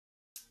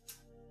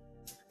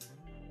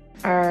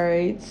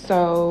Alright,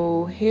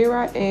 so here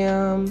I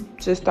am,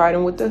 just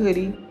starting with the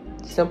hoodie,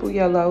 simple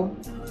yellow.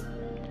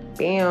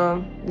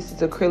 Bam, this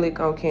is acrylic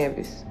on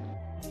canvas.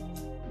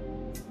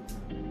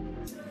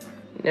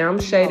 Now I'm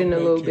shading a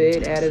little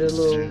bit, added a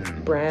little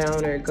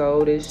brown or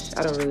goldish.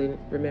 I don't really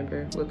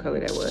remember what color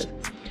that was.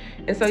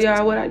 And so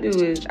y'all, what I do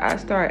is I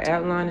start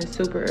outlining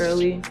super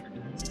early.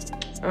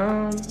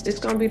 It's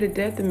gonna be the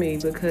death of me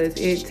because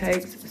it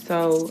takes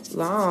so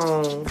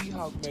long.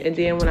 And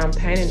then when I'm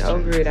painting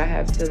over it, I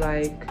have to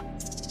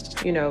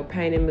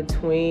paint in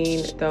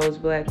between those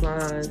black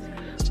lines.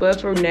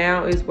 But for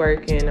now, it's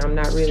working. I'm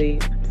not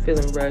really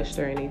feeling rushed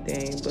or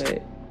anything,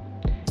 but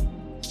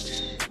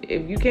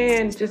if you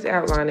can, just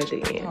outline at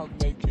the end.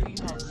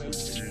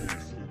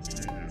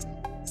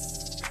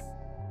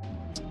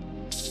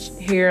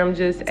 Here I'm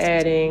just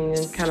adding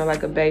kind of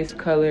like a base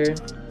color,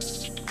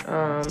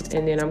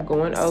 and then I'm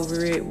going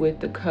over it with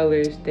the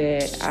colors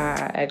that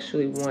I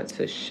actually want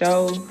to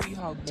show.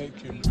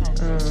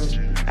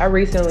 I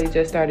recently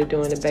just started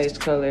doing the base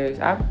colors.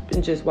 I've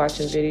been just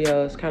watching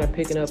videos, kind of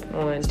picking up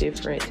on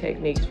different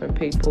techniques from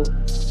people.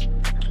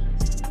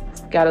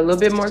 Got a little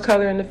bit more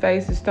color in the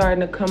face, it's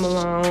starting to come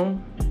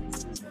along.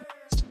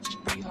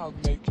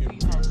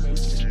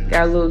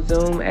 Got a little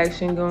zoom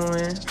action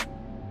going.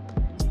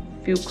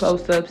 Few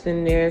close-ups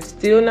in there.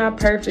 Still not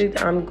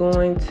perfect. I'm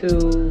going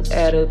to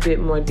add a bit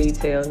more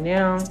detail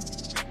now.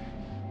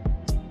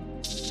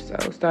 So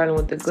starting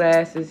with the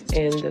glasses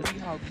and the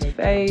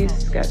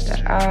face. Got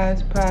the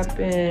eyes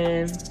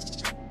popping.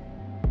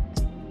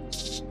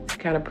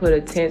 Kind of put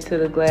a tint to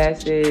the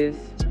glasses.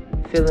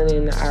 Filling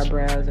in the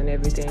eyebrows and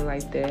everything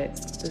like that.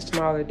 The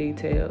smaller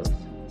details.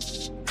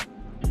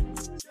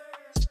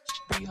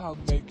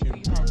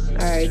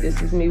 Alright,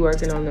 this is me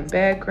working on the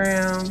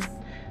background.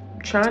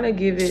 I'm trying to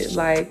give it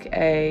like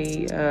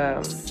a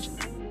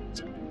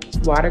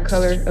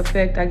watercolor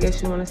effect, I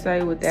guess you want to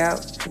say,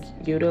 without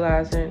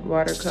utilizing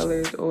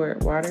watercolors or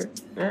water.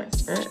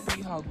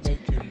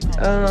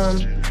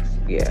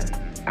 Yeah,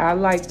 I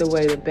like the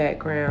way the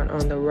background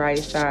on the right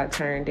side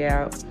turned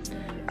out.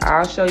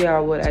 I'll show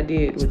y'all what I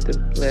did with the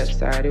left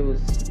side. It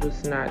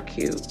was not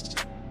cute.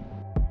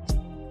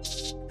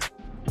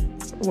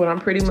 What I'm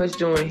pretty much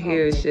doing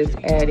here is just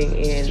adding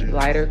in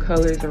lighter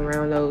colors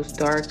around those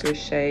darker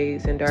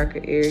shades and darker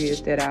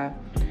areas that I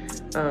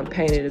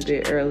painted a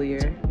bit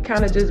earlier.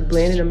 Kind of just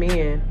blending them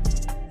in.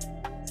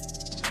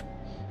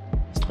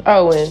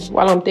 Oh, and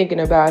while I'm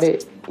thinking about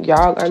it,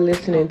 y'all are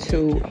listening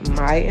to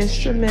my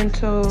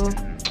instrumental,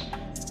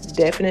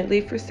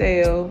 definitely for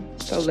sale.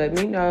 So let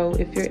me know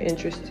if you're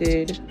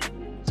interested.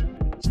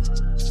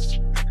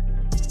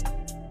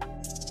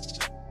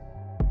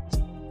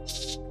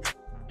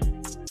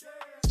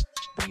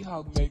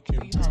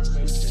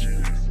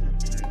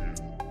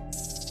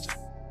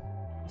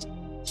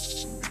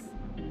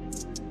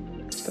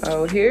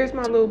 So here's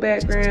my little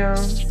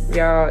background.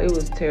 Y'all, it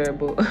was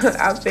terrible.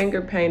 I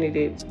finger painted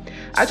it.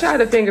 I tried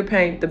to finger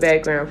paint the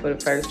background for the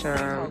first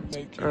time.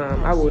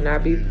 I will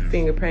not be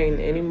finger painting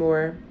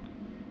anymore.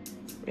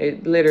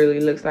 It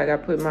literally looks like I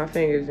put my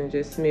fingers and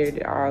just smeared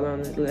it all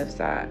on the left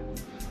side.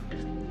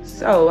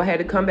 So I had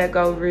to come back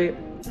over it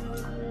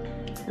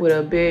with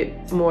a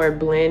bit more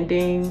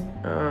blending.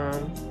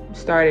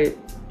 Started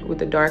with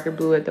the darker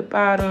blue at the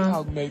bottom.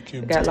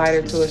 Got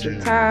lighter towards the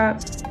top.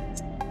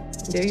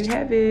 There you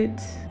have it.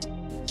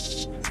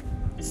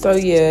 So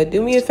yeah,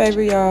 do me a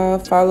favor, y'all.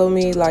 Follow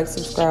me, like,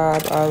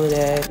 subscribe, all of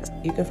that.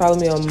 You can follow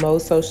me on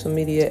most social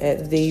media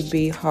at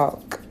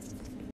TheBHawk.